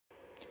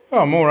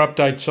Oh, more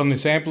updates on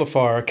this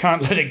amplifier. I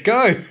can't let it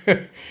go.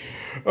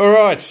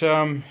 Alright,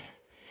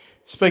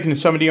 speaking to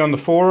somebody on the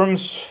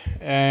forums,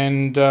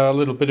 and a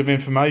little bit of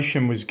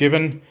information was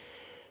given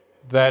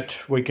that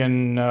we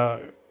can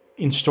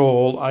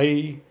install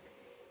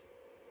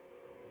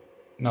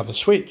another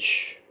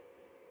switch.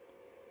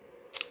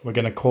 We're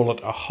going to call it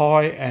a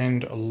high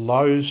and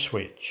low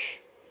switch.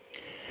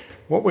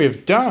 What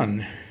we've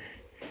done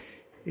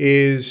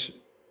is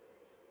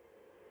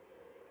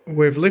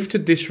we've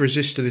lifted this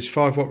resistor, this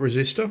 5-watt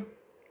resistor,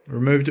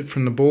 removed it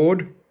from the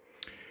board,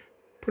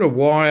 put a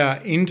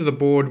wire into the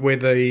board where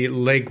the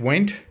leg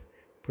went,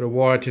 put a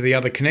wire to the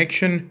other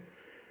connection,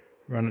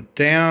 run it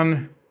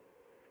down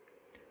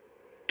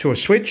to a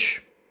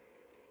switch,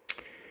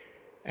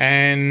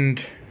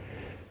 and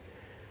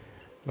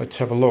let's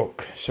have a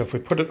look. So if we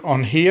put it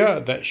on here,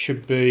 that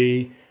should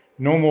be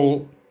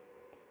normal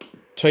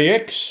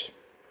TX.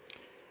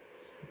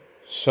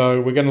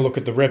 So we're going to look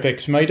at the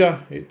RevX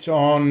meter. It's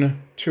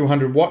on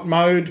 200 watt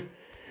mode.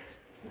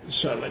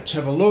 So let's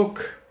have a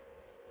look.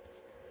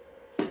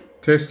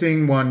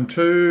 Testing 1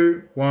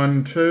 2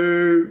 1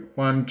 2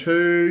 1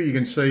 2. You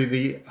can see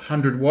the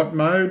 100 watt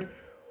mode,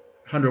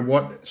 100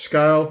 watt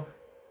scale.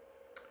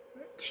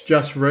 It's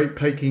just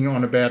peaking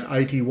on about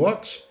 80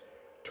 watts.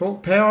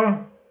 Torque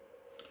power.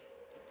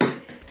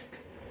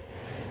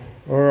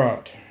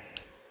 Alright,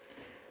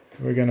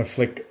 we're going to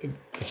flick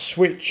the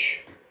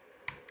switch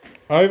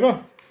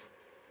over.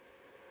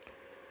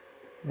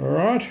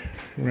 Alright,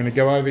 we're going to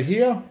go over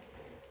here.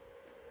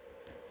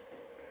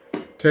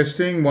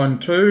 Testing 1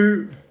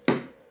 2.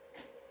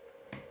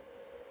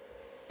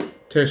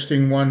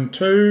 Testing 1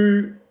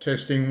 2.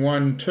 Testing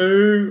 1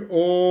 2.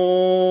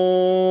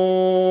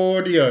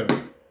 Audio.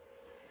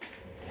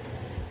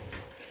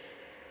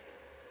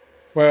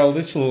 Well,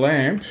 this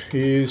lamp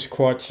is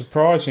quite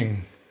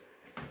surprising.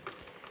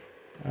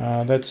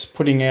 That's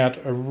putting out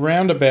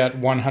around about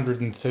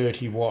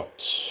 130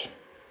 watts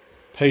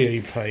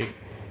PEP.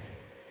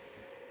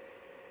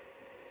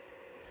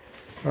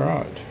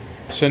 Alright,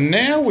 so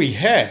now we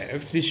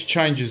have, this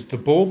changes the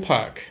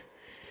ballpark.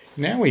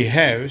 Now we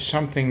have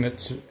something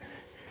that's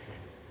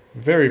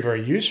very,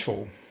 very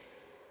useful.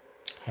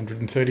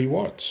 130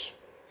 watts,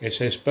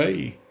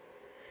 SSB.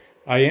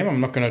 AM I'm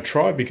not going to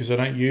try because I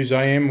don't use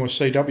AM or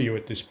CW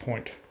at this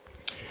point.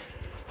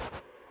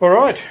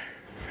 Alright.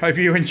 Hope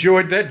you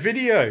enjoyed that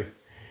video.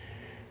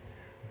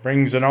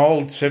 Brings an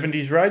old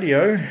 70s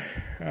radio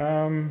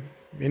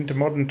into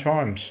modern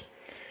times.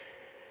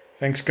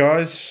 Thanks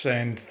guys,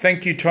 and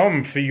thank you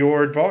Tom for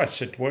your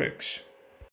advice. It works.